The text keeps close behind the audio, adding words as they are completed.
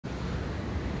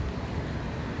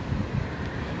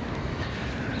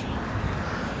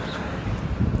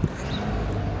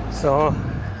So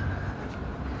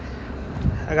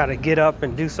I gotta get up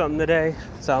and do something today,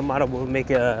 so I might as well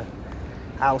make a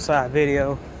outside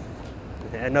video.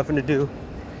 I had nothing to do.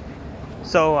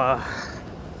 So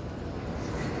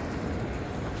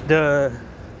the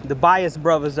Bias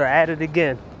brothers are at it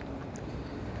again.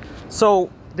 So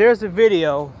there's a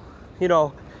video, you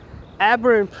know,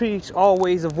 Aber and Preach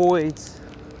always avoids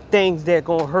things that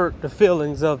gonna hurt the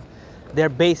feelings of their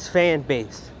base fan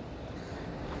base,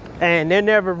 and they're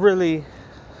never really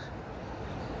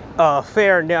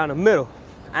fair and down the middle.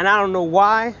 And I don't know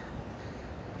why.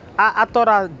 I thought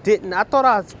I didn't. I thought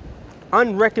I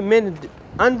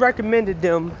unrecommended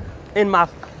them in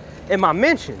my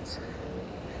mentions,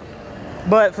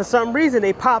 but for some reason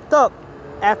they popped up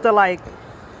after like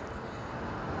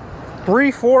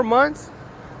 3-4 months,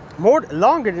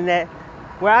 longer than that,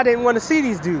 where I didn't want to see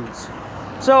these dudes.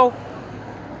 So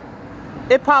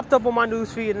it popped up on my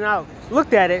news feed, and I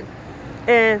looked at it,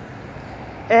 and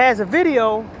it has a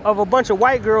video of a bunch of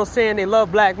white girls saying they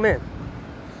love black men.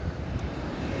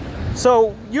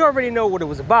 So you already know what it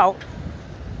was about.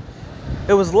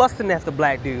 It was lusting after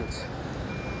black dudes.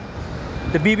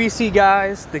 The BBC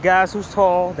guys, the guys who's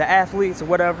tall, the athletes or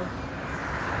whatever.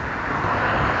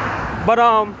 But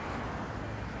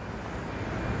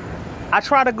I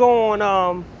try to go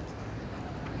on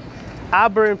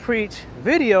Aber and Preach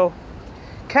video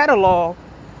catalog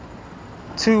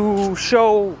to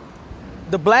show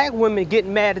the black women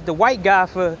getting mad at the white guy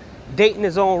for dating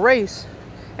his own race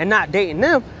and not dating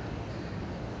them,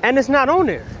 and it's not on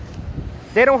there.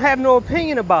 They don't have no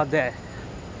opinion about that,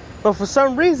 but for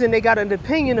some reason they got an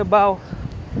opinion about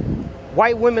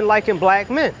white women liking black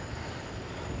men,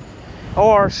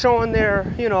 or showing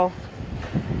their, you know,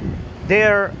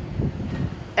 their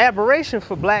aberration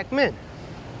for black men.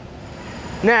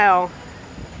 Now,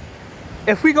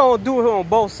 if we gonna do it on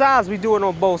both sides, we do it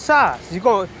on both sides. You're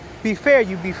gonna be fair,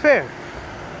 you be fair.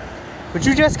 But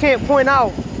you just can't point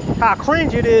out how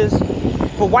cringe it is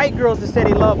for white girls to say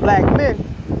they love black men,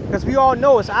 because we all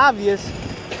know it's obvious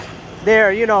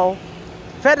they're, you know,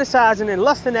 fetishizing and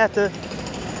lusting after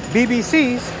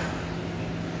BBCs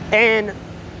and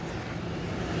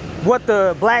what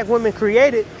the black women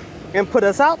created and put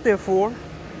us out there for.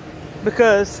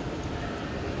 Because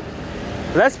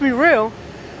let's be real,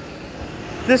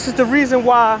 this is the reason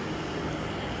why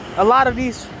a lot of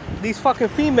these fucking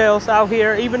females out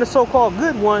here, even the so-called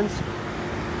good ones,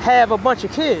 have a bunch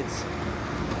of kids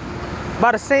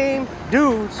by the same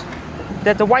dudes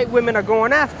that the white women are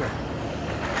going after.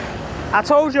 I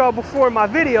told y'all before in my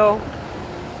video,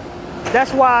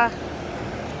 that's why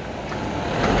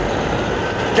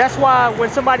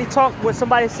when somebody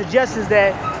suggests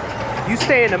that you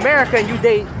stay in America and you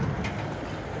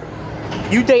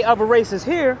date other races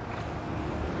here,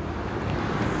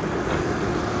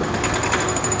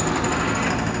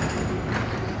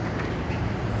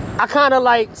 I kind of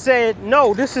like said,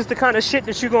 no, this is the kind of shit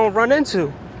that you're gonna run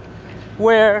into,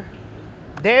 where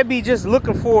they'll be just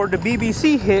looking for the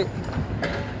BBC hit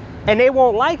and they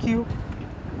won't like you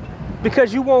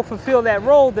because you won't fulfill that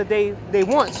role that they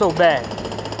want so bad.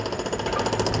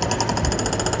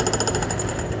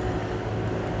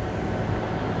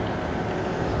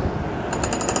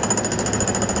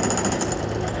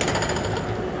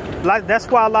 Like, that's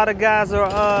why a lot of guys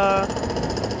are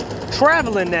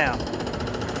traveling now,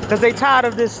 because they tired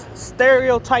of this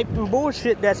stereotyping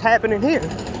bullshit that's happening here,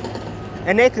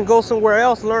 and they can go somewhere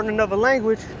else, learn another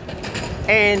language,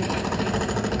 and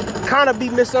kind of be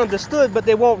misunderstood, but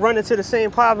they won't run into the same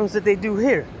problems that they do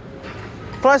here.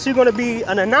 Plus, you're going to be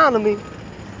an anomaly.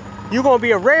 You're going to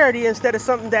be a rarity instead of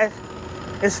something that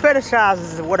is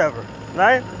fetishized or whatever,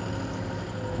 right?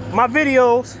 My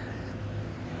videos,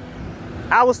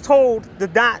 I was told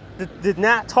did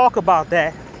not talk about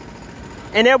that.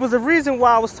 And there was a reason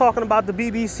why I was talking about the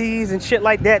BBCs and shit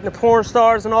like that, and the porn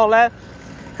stars and all that.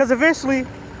 Because eventually,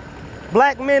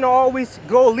 black men always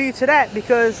lead to that,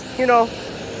 because, you know,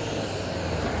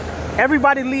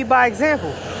 everybody lead by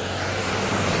example.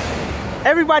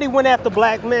 Everybody went after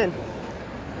black men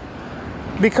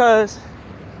because,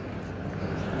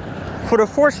 for the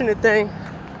fortunate thing,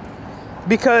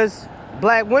 because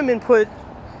black women put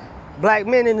black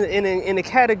men in the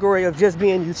category of just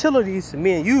being utilities and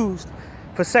being used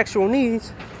for sexual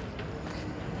needs.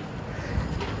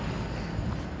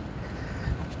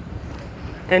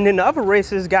 And then the other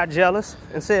races got jealous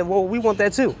and said, well, we want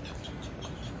that too.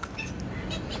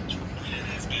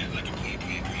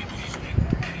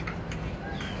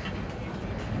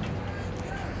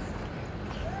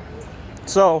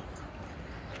 So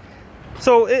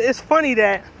it's funny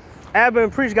that Aber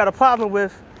and Preach got a problem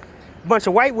with a bunch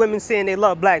of white women saying they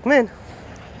love black men,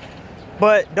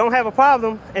 but don't have a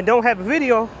problem and don't have a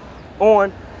video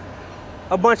on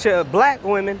a bunch of black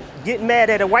women getting mad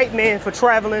at a white man for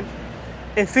traveling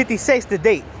in 50 states to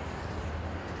date.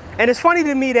 And it's funny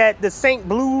to me that the St.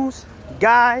 Blues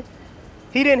guy,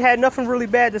 he didn't have nothing really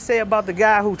bad to say about the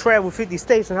guy who traveled 50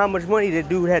 states and how much money that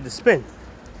dude had to spend.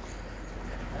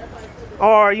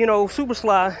 Or, you know, Super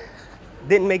Sly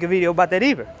didn't make a video about that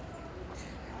either.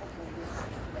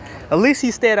 At least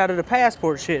he stayed out of the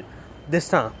passport shit this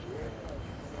time.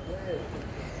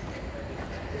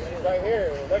 Right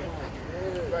here. Right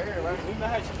here, right? You know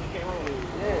how she came on with it.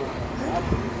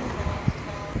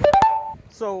 Yeah.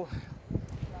 So,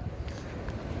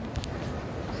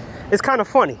 it's kind of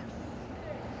funny.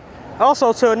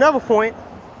 Also, to another point,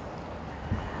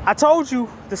 I told you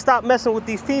to stop messing with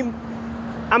these females.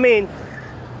 I mean,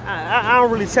 I don't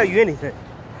really tell you anything.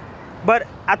 But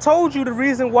I told you the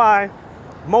reason why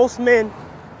most men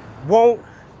won't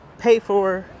pay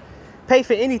for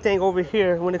anything over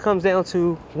here when it comes down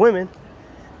to women,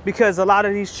 because a lot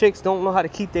of these chicks don't know how to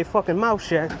keep their fucking mouth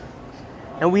shut.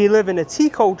 And we live in a T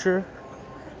culture,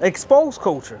 exposed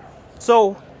culture.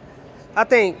 So I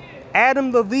think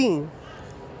Adam Levine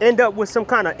end up with some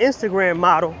kind of Instagram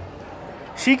model.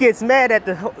 She gets mad at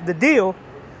the deal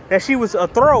that she was a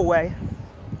throwaway,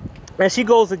 and she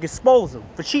goes to expose him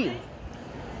for cheating.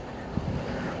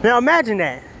 Now imagine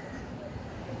that.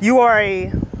 You are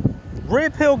a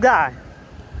red pill guy,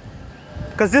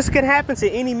 because this can happen to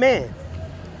any man.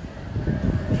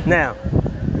 Now,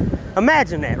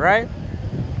 imagine that, right?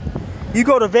 You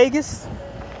go to Vegas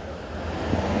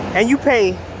and you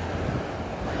pay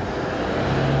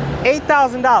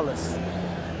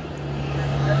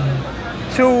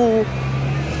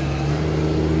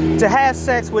 $8,000 to have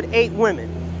sex with 8 women,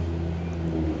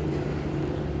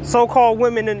 so-called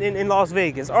women in Las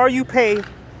Vegas. Or you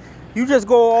just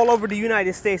go all over the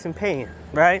United States and paying,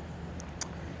 right?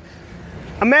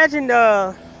 Imagine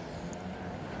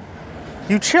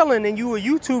you chilling and you a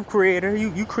YouTube creator,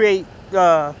 you create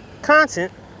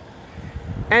content,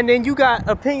 and then you got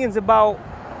opinions about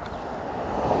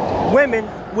women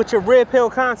with your red pill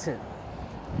content.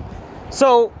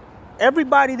 So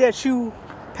everybody that you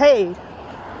paid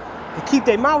to keep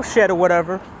their mouth shut or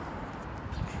whatever,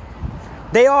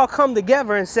 they all come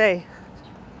together and say,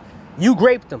 you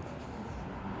raped them.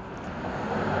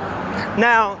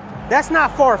 Now, that's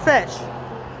not far-fetched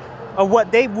of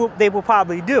what they will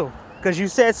probably do, because you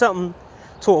said something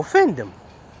to offend them.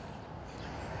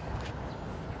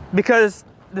 Because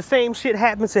the same shit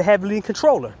happens to Heavenly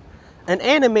Controller, an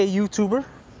anime YouTuber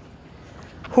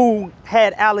who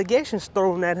had allegations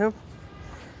thrown at him.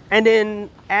 And then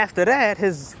after that,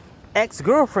 his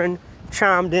ex-girlfriend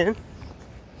chimed in.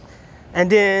 And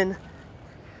then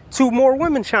 2 more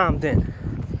women chimed in.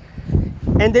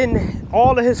 And then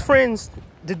all of his friends,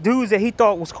 the dudes that he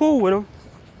thought was cool with him,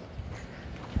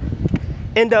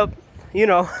 end up, you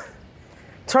know,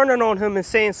 turning on him and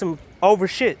saying some over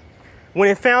shit. When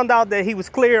it found out that he was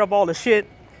clear of all the shit,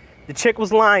 the chick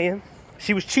was lying.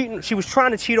 She was cheating. She was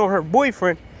trying to cheat on her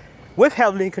boyfriend with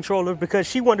Heavenly Controller, because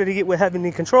she wanted to get with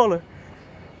Heavenly Controller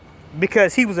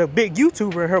because he was a big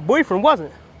YouTuber and her boyfriend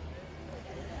wasn't.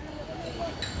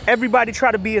 Everybody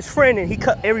tried to be his friend and he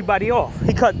cut everybody off.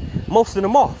 He cut most of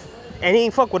them off and he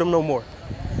ain't fuck with them no more.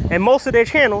 And most of their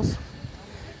channels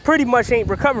pretty much ain't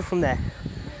recovered from that.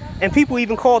 And people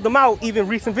even called them out, even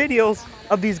recent videos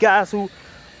of these guys who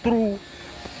threw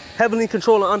Heavenly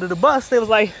Controller under the bus. They was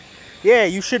like, yeah,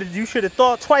 you should have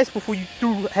thought twice before you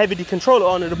threw Heavenly Controller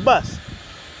under the bus.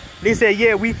 They said,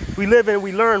 yeah, we live and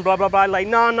we learn, blah, blah, blah. Like,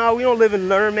 no, we don't live and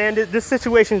learn, man. This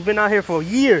situation's been out here for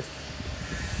years.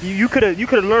 You could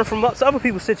have learned from other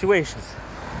people's situations.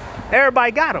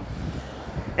 Everybody got them.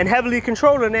 And Heavenly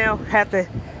Controller now have to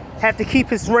keep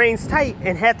his reins tight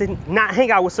and have to not hang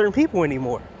out with certain people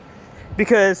anymore.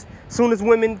 Because as soon as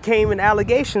women came in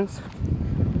allegations,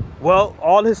 well,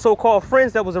 all his so-called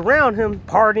friends that was around him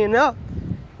partying up,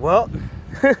 well,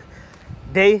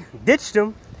 they ditched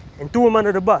him and threw him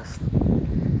under the bus.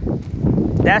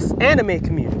 That's anime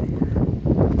community.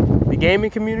 The gaming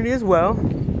community as well,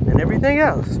 and everything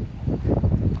else.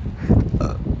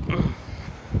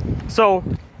 So,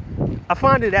 I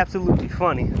find it absolutely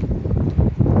funny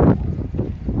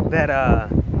that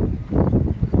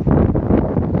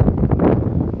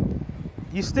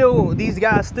these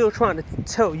guys still trying to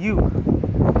tell you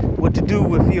what to do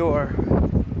with your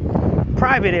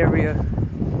private area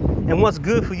and what's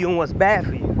good for you and what's bad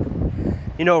for you.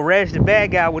 You know, Reg the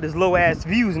bad guy with his low ass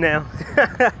views now.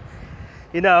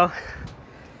 You know,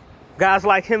 guys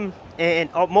like him and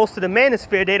most of the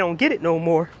manosphere, they don't get it no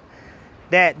more.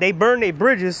 That they burn their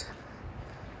bridges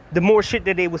the more shit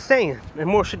that they were saying and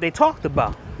more shit they talked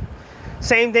about.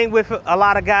 Same thing with a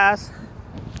lot of guys.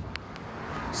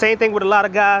 Same thing with a lot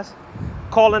of guys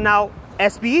calling out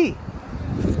SBE.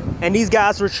 And these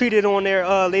guys retreated on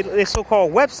their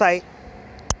so-called website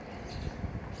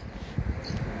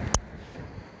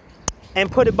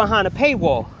and put it behind a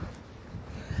paywall.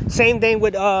 Same thing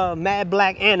with Mad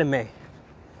Black Anime.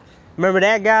 Remember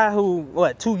that guy who,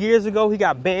 what, 2 years ago, he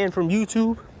got banned from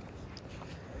YouTube?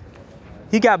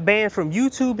 He got banned from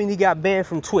YouTube and he got banned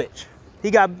from Twitch.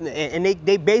 And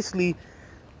they basically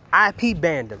IP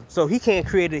banned him. So he can't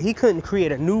create it. He couldn't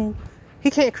create a new,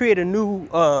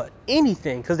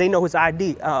 anything because they know his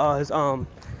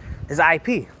his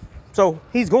IP. So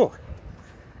he's gone.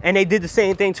 And they did the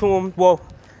same thing to him. Well,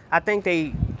 I think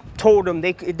they told him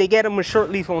they get him a short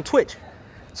leaf on Twitch.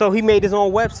 So he made his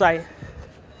own website.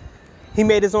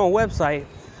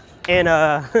 And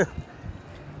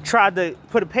tried to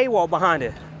put a paywall behind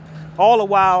it. All the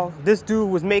while, this dude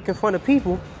was making fun of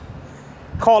people,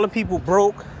 calling people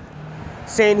broke,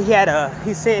 saying he has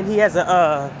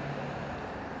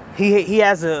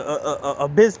a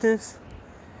business.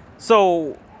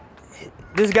 So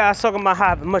this guy's talking about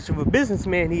how much of a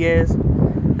businessman he is,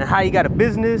 and how he got a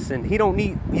business and he don't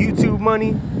need YouTube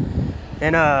money,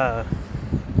 and how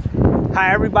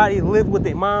everybody live with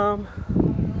their mom.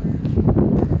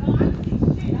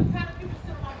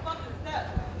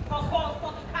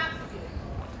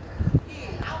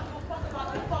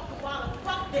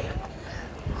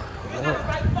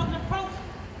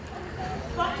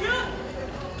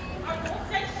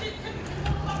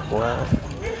 Wow.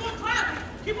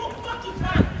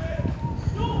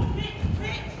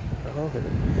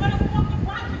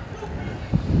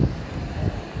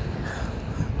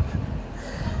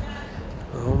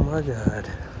 Oh my God.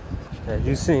 Have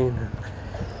you seen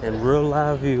in real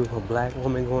live view a black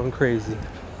woman going crazy?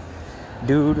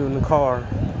 Dude in the car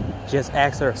just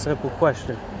asked her a simple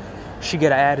question. She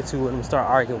get an attitude with him and start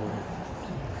arguing with him.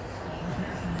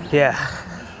 Yeah.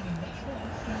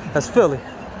 That's Philly.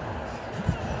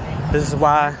 This is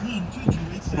why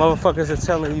motherfuckers are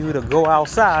telling you to go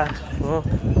outside. Well,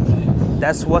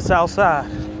 that's what's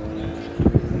outside.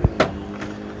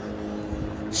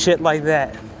 Shit like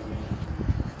that.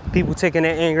 People taking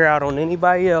their anger out on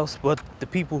anybody else but the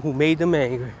people who made them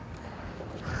angry.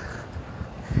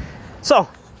 So,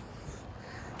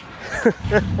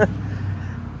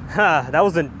 that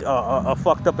was a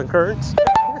fucked up occurrence.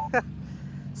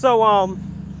 So,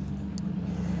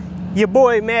 your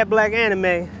boy Mad Black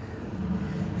Anime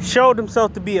showed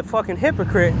himself to be a fucking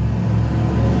hypocrite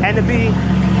and to be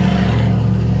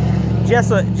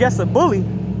just a bully,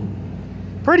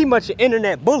 pretty much an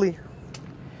internet bully.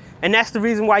 And that's the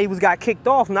reason why he got kicked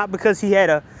off, not because he had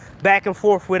a back and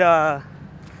forth with who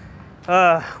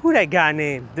that guy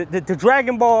named, the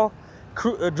Dragon Ball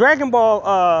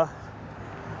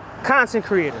content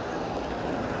creator.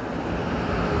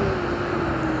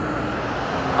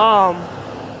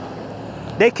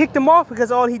 They kicked him off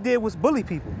because all he did was bully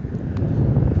people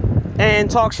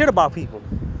and talk shit about people.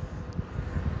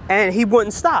 And he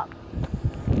wouldn't stop.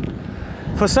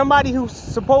 For somebody who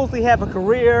supposedly have a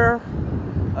career,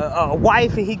 a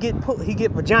wife, and he get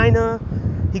vagina,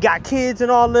 he got kids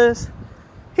and all this,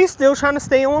 he's still trying to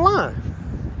stay online.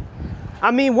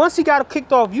 I mean, once he got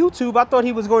kicked off YouTube, I thought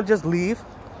he was going to just leave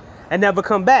and never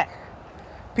come back.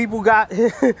 People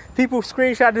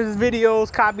screenshotted his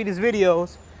videos, copied his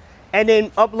videos, and then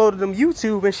uploaded them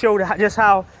YouTube and showed just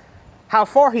how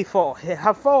far he fell,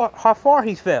 how far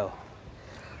he fell.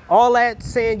 All that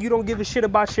saying you don't give a shit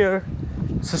about your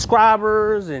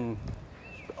subscribers and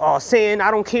saying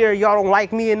I don't care, y'all don't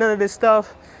like me and none of this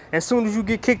stuff. As soon as you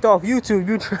get kicked off YouTube,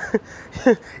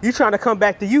 you trying to come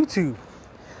back to YouTube,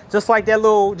 just like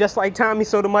Tommy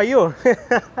Sotomayor.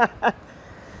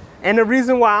 And the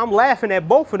reason why I'm laughing at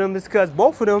both of them is because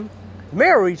both of them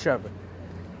mirror each other.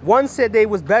 One said they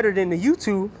was better than the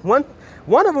YouTube.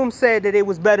 One of them said that it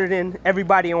was better than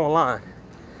everybody online.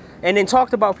 And then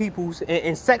talked about people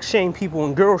and sex shame people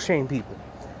and girl shame people.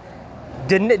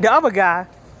 The other guy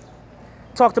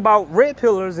talked about red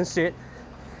pillars and shit.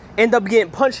 End up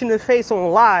getting punched in the face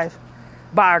on live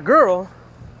by a girl.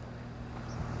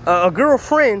 A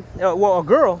girlfriend, a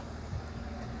girl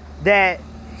that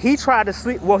he tried to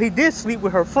sleep. Well, he did sleep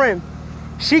with her friend.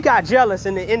 She got jealous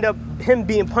and it ended up him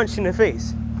being punched in the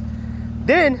face.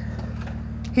 Then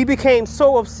he became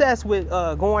so obsessed with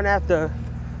going after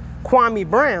Kwame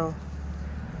Brown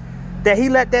that he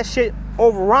let that shit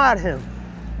override him.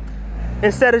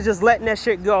 Instead of just letting that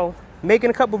shit go, making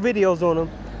a couple videos on him,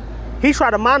 he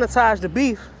tried to monetize the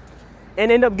beef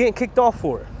and ended up getting kicked off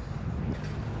for it.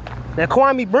 That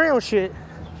Kwame Brown shit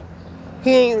he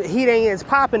ain't as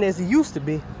popping as he used to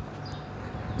be.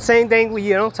 Same thing with,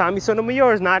 you know, Tommy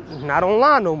Sotomayor is not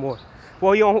online no more.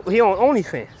 Well, he on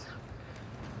OnlyFans.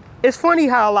 It's funny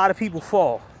how a lot of people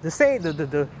fall.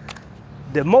 The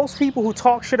most people who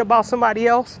talk shit about somebody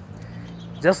else,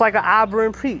 just like an Iber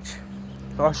and Preach,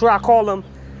 or should I call them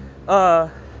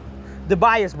the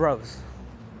Bias Brothers.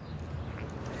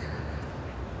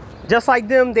 Just like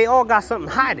them, they all got something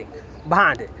hiding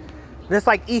behind it. Just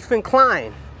like Ethan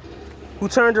Klein, who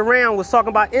turned around was talking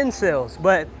about incels,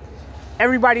 but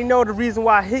everybody know the reason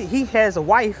why he has a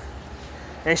wife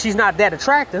and she's not that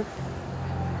attractive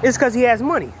is because he has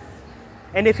money.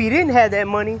 And if he didn't have that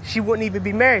money, she wouldn't even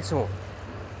be married to him.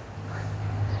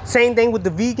 Same thing with the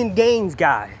vegan gains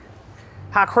guy.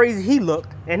 How crazy he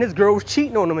looked, and his girl was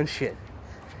cheating on him and shit.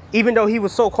 Even though he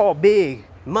was so-called big,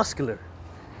 muscular.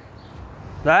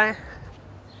 Right?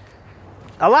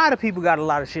 A lot of people got a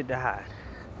lot of shit to hide.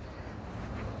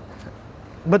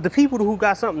 But the people who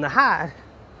got something to hide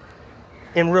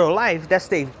in real life, that's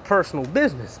their personal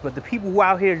business. But the people who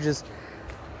out here just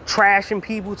trashing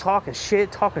people, talking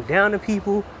shit, talking down to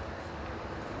people,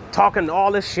 talking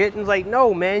all this shit, and it's like,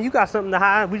 no, man, you got something to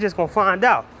hide. We just gonna find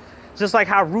out. Just like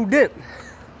how Rudimp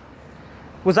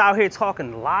was out here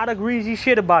talking a lot of greasy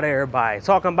shit about everybody,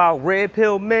 talking about red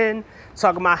pill men,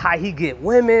 talking about how he get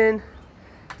women.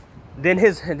 Then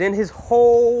his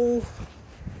whole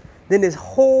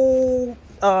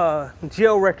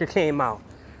jail record came out.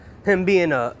 Him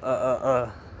being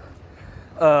a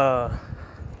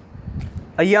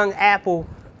young Apple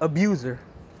abuser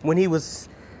when he was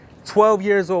 12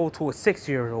 years old to a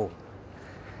 6-year-old.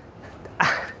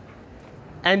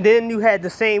 And then you had the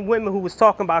same women who was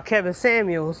talking about Kevin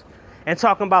Samuels and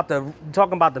talking about the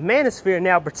manosphere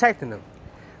now protecting them.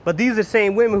 But these are the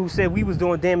same women who said we was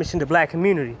doing damage in the black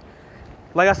community.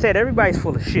 Like I said, everybody's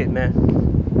full of shit, man.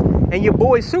 And your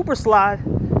boy Super Slide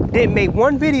didn't make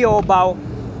one video about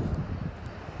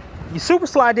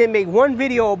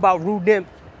Rudimp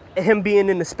and him being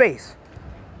in the space.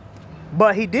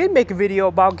 But he did make a video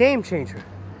about Game Changer.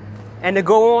 And to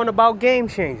go on about Game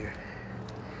Changer.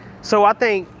 So I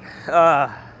think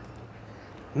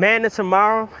Man of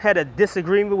Tomorrow had a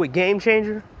disagreement with Game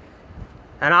Changer.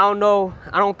 And I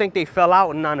don't think they fell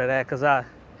out and none of that, because I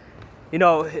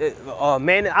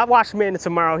watched Man of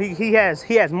Tomorrow. He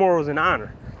has morals and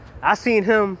honor. I seen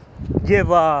him give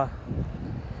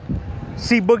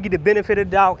C Boogie the benefit of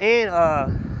the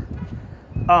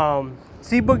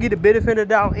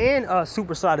doubt and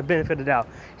Super Slide the benefit of the doubt.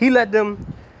 He let them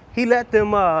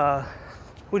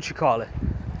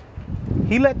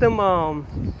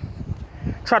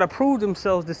try to prove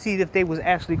themselves to see if they was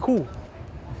actually cool.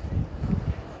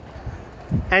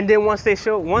 And then once they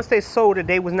saw that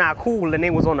they was not cool and they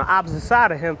was on the opposite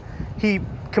side of him, he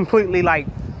completely but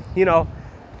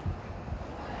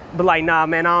like, nah,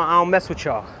 man, I don't mess with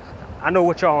y'all. I know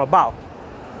what y'all about.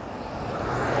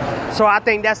 So I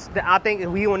think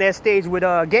we on that stage with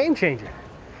Game Changer,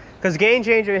 because Game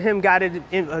Changer and him got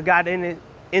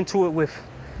into it with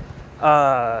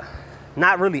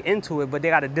not really into it, but they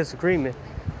got a disagreement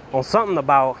on something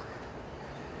about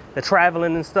the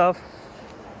traveling and stuff.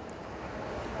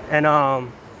 And I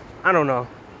don't know.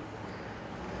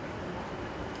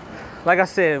 Like I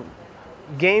said,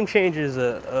 Game Changer is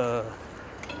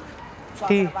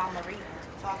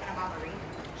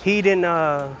he didn't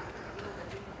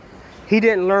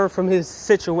learn from his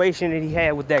situation that he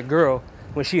had with that girl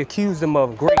when she accused him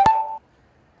of rape.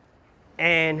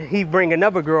 And he bring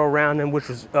another girl around him, which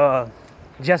was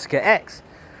Jessica X.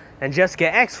 And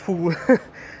Jessica X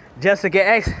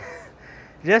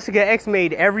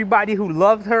made everybody who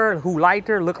loved her and who liked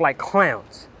her look like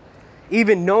clowns.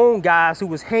 Even known guys who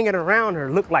was hanging around her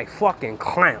looked like fucking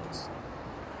clowns.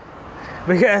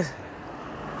 Because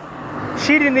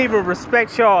she didn't even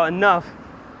respect y'all enough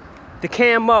to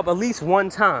cam up at least one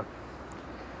time,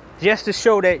 just to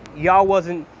show that y'all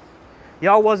wasn't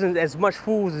as much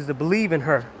fools as to believe in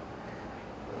her.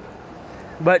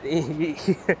 But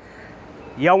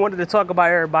y'all wanted to talk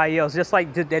about everybody else, just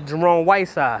like that Jerome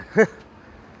Whiteside.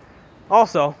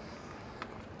 Also,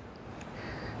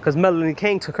 because Melanie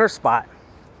King took her spot,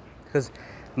 because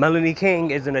Melanie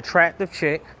King is an attractive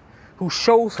chick who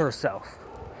shows herself.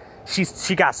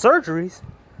 She got surgeries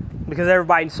because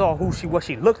everybody saw what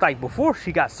she looked like before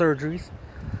she got surgeries,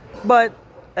 but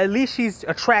at least she's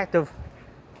attractive,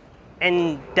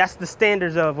 and that's the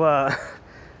standards of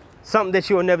something that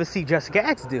you'll never see Jessica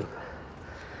X do.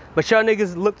 But y'all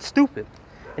niggas looked stupid.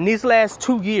 In these last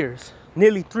 2 years,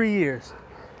 nearly 3 years,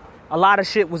 a lot of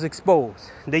shit was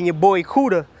exposed. Then your boy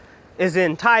Kuda is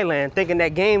in Thailand thinking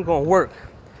that game gonna work.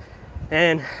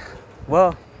 And,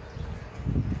 well,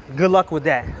 Good luck with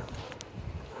that.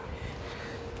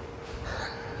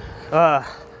 I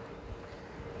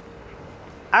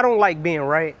don't like being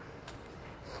right.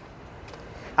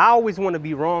 I always want to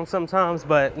be wrong sometimes,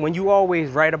 but when you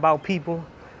always right about people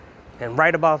and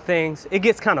right about things, it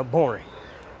gets kind of boring.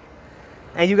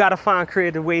 And you got to find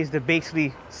creative ways to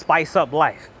basically spice up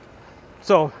life.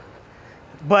 So,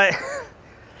 but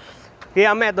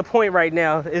yeah, I'm at the point right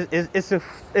now.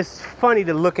 It's funny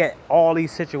to look at all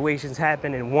these situations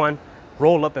happen in one,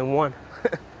 roll up in one.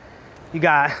 You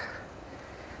got,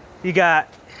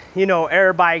 you know,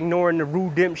 everybody ignoring the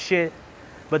Rude Dimp shit,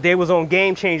 but they was on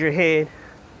Game Changer head,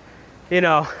 you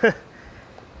know,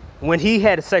 when he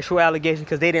had a sexual allegation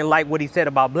because they didn't like what he said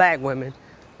about black women.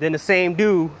 Then the same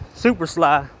dude, Super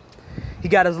Sly, he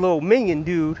got his little minion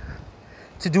dude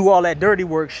to do all that dirty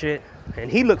work shit.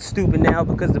 And he looks stupid now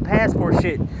because the passport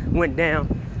shit went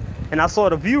down. And I saw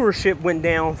the viewership went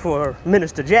down for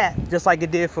Minister Jack, just like it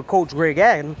did for Coach Greg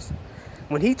Adams.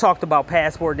 When he talked about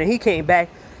passport, then he came back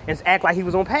and act like he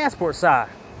was on passport side.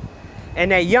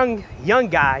 And that young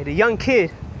guy, the young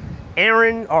kid,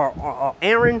 Aaron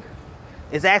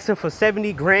is asking for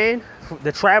 70 grand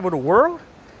to travel the world.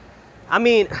 I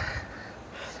mean,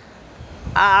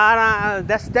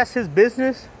 that's his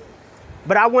business.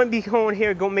 But I wouldn't be going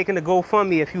here making a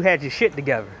GoFundMe if you had your shit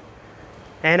together.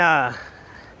 And I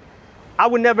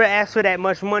would never ask for that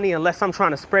much money unless I'm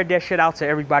trying to spread that shit out to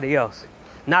everybody else.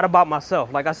 Not about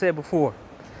myself, like I said before.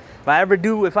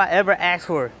 If I ever ask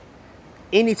for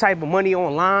any type of money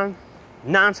online,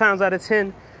 9 times out of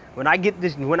 10, when I get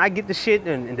the shit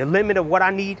and the limit of what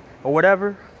I need or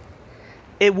whatever,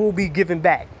 it will be given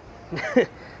back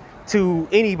to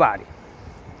anybody.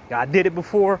 I did it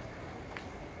before,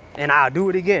 and I'll do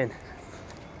it again.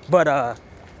 But I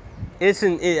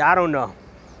don't know.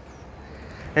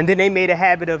 And then they made a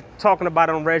habit of talking about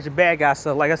it on Reg the Bad Guy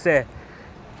stuff. Like I said,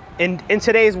 in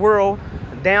today's world,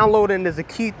 downloading is a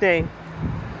key thing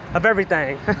of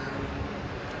everything.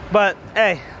 But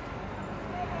hey,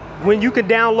 when you can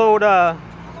download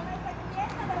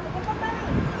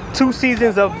 2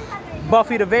 seasons of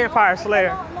Buffy the Vampire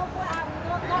Slayer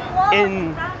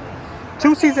in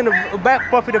 2 seasons of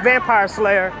Buffy the Vampire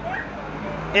Slayer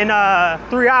in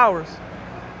 3 hours,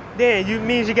 then you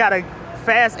means you got a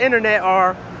fast internet,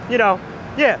 or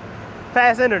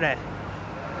fast internet.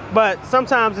 But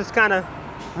sometimes it's kind of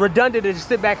redundant to just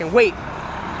sit back and wait.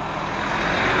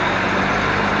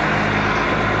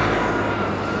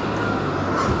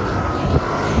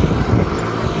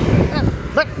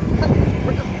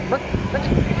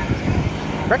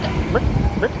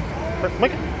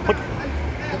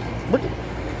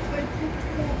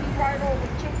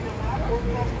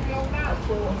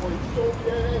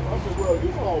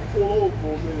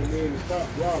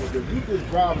 You just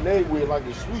driving that way like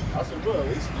it's sweet. I said, bro,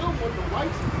 they still want the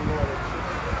license and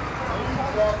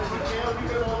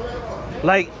all that.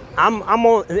 Like, I'm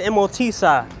on the MOT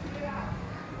side.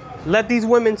 Let these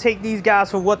women take these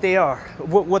guys for what they are,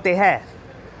 what they have.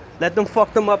 Let them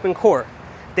fuck them up in court.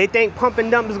 They think pump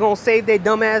and dump is gonna save their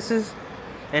dumb asses,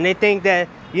 and they think that,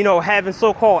 you know, having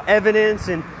so-called evidence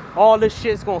and all this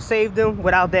shit's gonna save them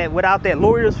without that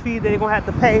lawyer's fee they're gonna have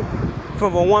to pay for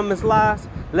a woman's lies.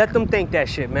 Let them think that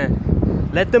shit, man.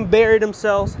 Let them bury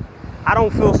themselves. I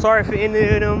don't feel sorry for any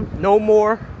of them no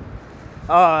more.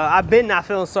 I've been not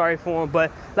feeling sorry for him,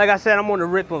 but like I said, I'm on the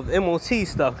rip of MOT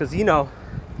stuff because, you know,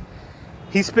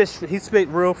 he spit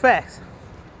real facts.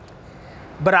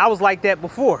 But I was like that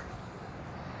before.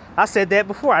 I said that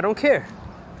before. I don't care.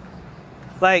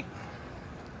 Like,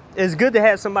 it's good to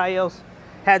have somebody else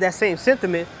have that same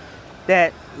sentiment,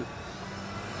 that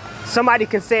somebody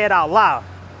can say it out loud.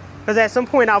 Because at some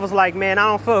point I was like, man,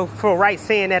 I don't feel right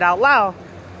saying that out loud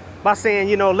by saying,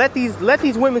 you know, let these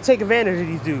women take advantage of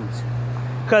these dudes.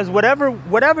 Because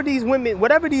whatever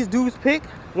these dudes pick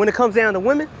when it comes down to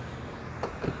women,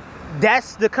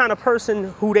 that's the kind of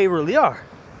person who they really are.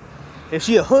 If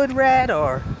she a hood rat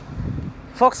or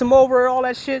fucks him over, all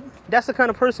that shit, that's the kind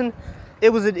of person.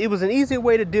 It was an easier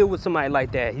way to deal with somebody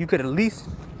like that. You could at least,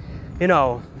 you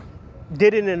know,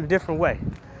 did it in a different way.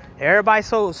 Everybody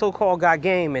so-called got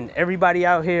game, and everybody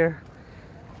out here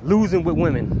losing with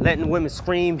women, letting women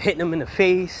scream, hitting them in the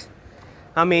face.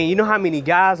 I mean, you know how many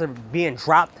guys are being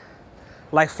dropped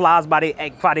like flies by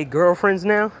their girlfriends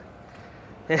now?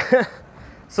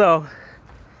 So,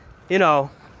 you know,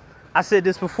 I said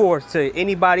this before to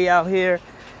anybody out here,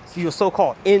 so you're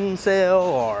so-called incel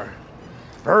or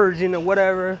virgin or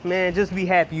whatever, man, just be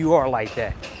happy you are like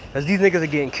that. Because these niggas are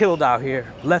getting killed out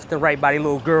here, left and right by their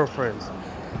little girlfriends.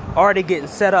 Or they getting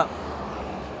set up.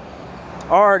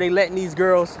 Or they letting these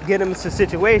girls get them into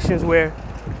situations where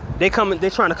they're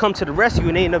trying to come to the rescue,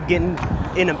 and they end up getting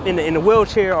in a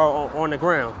wheelchair or on the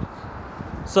ground.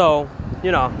 So,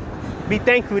 you know, be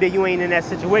thankful that you ain't in that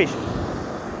situation.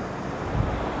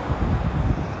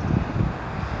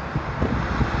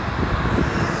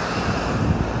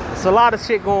 It's a lot of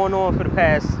shit going on for the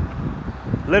past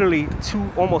literally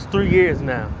almost 3 years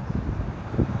now.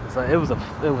 So it was a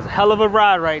hell of a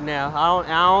ride right now. I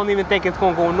don't even think it's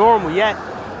gonna go normal yet,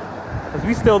 because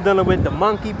we still dealing with the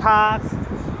monkeypox.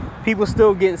 People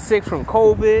still getting sick from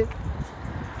COVID.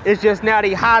 It's just now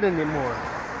they hiding it more.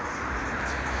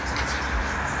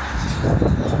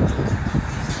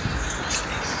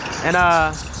 And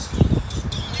a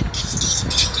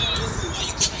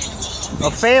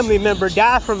family member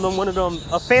died from them.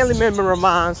 A family member of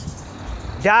mine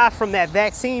died from that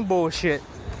vaccine bullshit.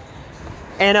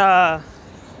 And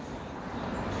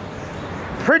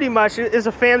pretty much it's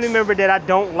a family member that I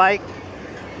don't like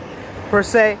per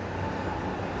se.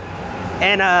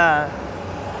 And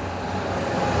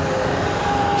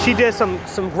she did some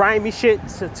grimy shit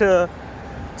to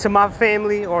my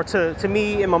family, or to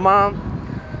me and my mom,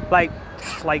 like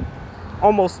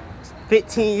almost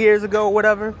 15 years ago,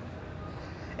 whatever.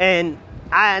 And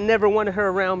I never wanted her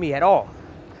around me at all.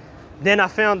 Then I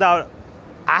found out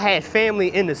I had family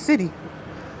in the city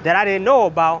that I didn't know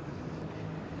about,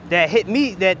 that hit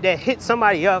me, that hit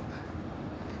somebody up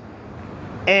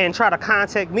and try to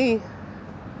contact me.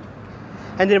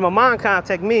 And then my mom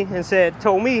contacted me and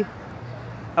told me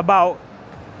about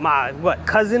my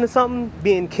cousin or something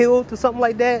being killed or something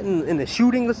like that, in the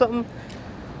shooting or something.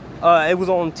 It was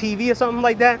on TV or something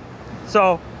like that.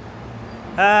 So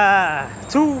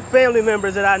 2 family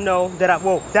members that I know, that I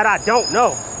don't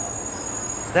know,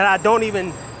 that I don't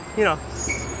even, you know,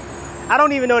 I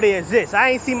don't even know they exist. I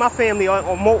ain't seen my family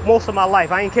on most of my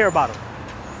life. I ain't care about them.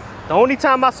 The only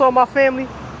time I saw my family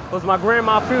was my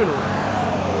grandma's funeral.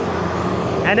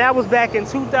 And that was back in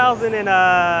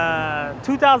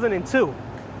 2002.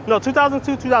 No,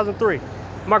 2002, 2003.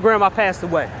 My grandma passed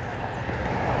away.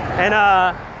 And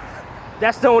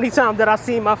that's the only time that I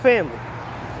seen my family.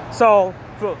 So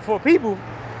for people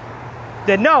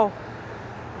that know,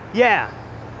 yeah,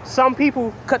 some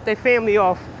people cut their family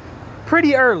off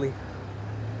pretty early,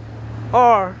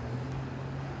 or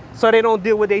so they don't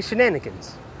deal with their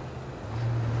shenanigans.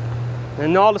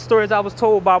 And all the stories I was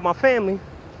told about my family,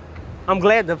 I'm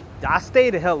glad that I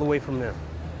stayed the hell away from them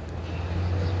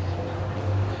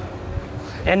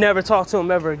and never talked to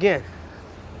them ever again.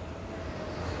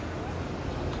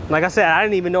 Like I said, I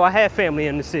didn't even know I had family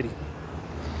in the city.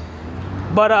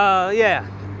 But yeah,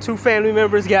 2 family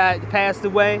members passed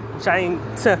away, which I ain't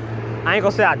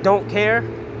gonna say I don't care,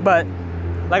 but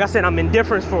like I said, I'm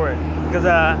indifferent for it, because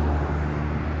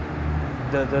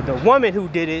the woman who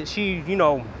did it, she, you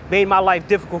know, made my life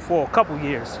difficult for a couple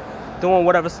years, doing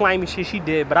whatever slimy shit she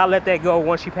did, but I let that go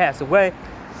once she passed away.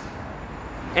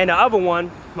 And the other one,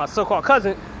 my so-called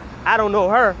cousin, I don't know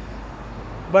her,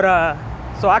 but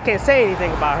so I can't say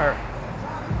anything about her.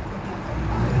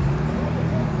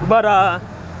 But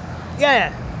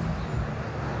yeah,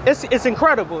 it's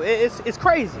incredible. It's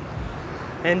crazy.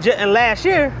 And last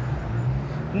year,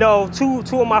 you know, two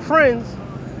of my friends,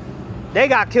 they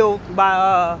got killed by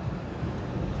a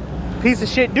piece of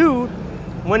shit dude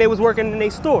when they was working in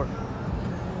their store.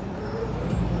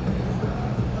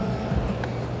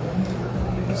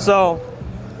 So,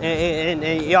 and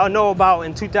y'all know about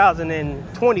in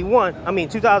 2020,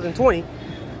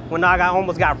 when I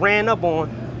almost got ran up on.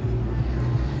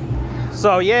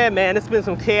 So yeah, man, it's been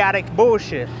some chaotic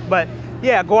bullshit. But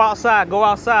yeah, go outside, go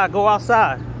outside, go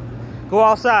outside. Go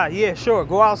outside, yeah, sure,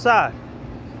 go outside.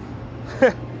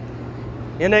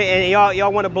 and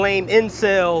y'all want to blame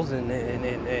incels and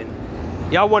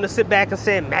y'all want to sit back and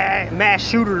say mass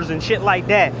shooters and shit like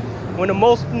that. When the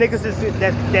most niggas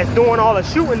that's doing all the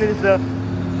shooting is the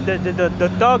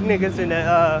thug niggas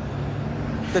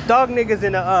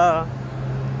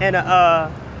and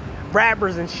the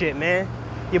rappers and shit, man.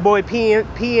 Your boy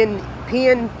PNP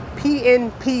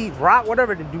Rock,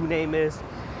 whatever the dude name is,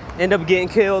 end up getting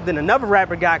killed. Then another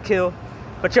rapper got killed.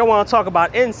 But y'all want to talk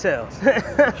about incels?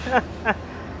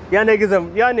 y'all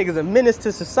niggas are menace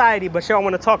to society, but y'all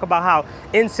want to talk about how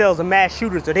incels are mass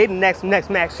shooters, or they the next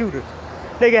mass shooters.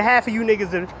 Nigga, half of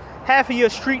your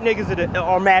street niggas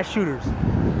are mass shooters.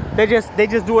 They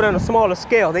just do it on a smaller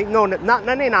scale. They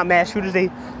not mass shooters. They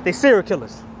serial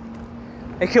killers.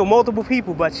 They kill multiple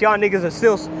people, but y'all niggas are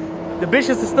still, the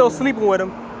bitches are still sleeping with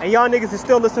them, and y'all niggas are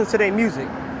still listening to their music.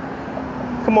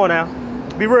 Come on now,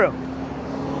 be real.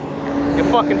 You're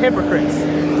fucking hypocrites.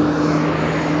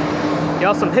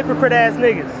 Y'all some hypocrite ass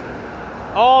niggas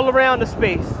all around the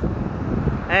space,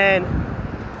 and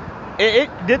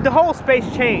Did the whole space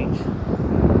change.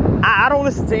 I don't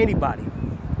listen to anybody.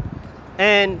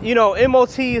 And, you know,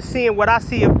 MOT is seeing what I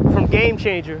see from Game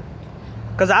Changer.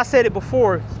 Because I said it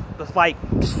before, it's like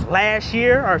last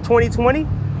year or 2020,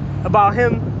 about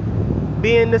him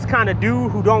being this kind of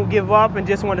dude who don't give up and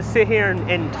just want to sit here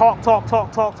and talk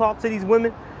to these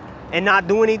women and not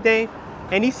do anything.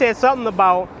 And he said something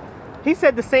about, he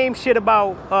said the same shit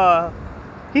about,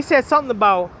 he said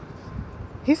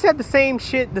the same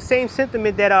shit, the same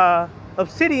sentiment that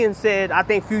Obsidian said, I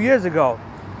think a few years ago,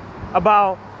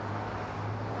 about,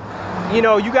 you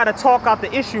know, you got to talk out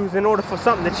the issues in order for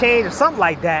something to change or something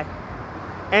like that.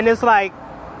 And it's like,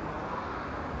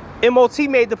 MOT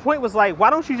made the point, was like,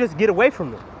 why don't you just get away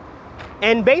from them?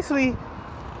 And basically,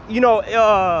 you know,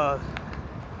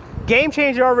 Game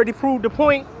Changer already proved the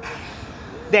point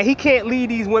that he can't leave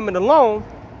these women alone,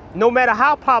 no matter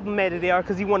how problematic they are,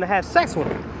 because he want to have sex with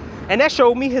them. And that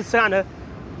showed me his kind of,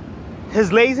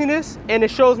 his laziness, and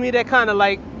it shows me that kind of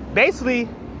like, basically,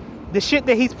 the shit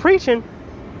that he's preaching,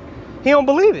 he don't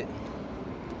believe it.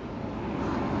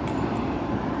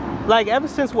 Like, ever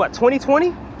since what,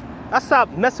 2020? I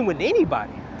stopped messing with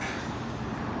anybody.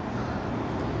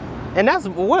 And that's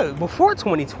what, before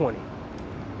 2020.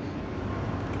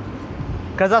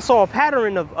 Because I saw a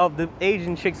pattern of the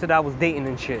Asian chicks that I was dating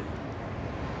and shit.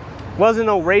 Wasn't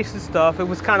no racist stuff. It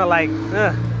was kind of like,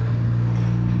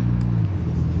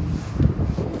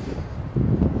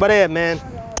 But yeah, man.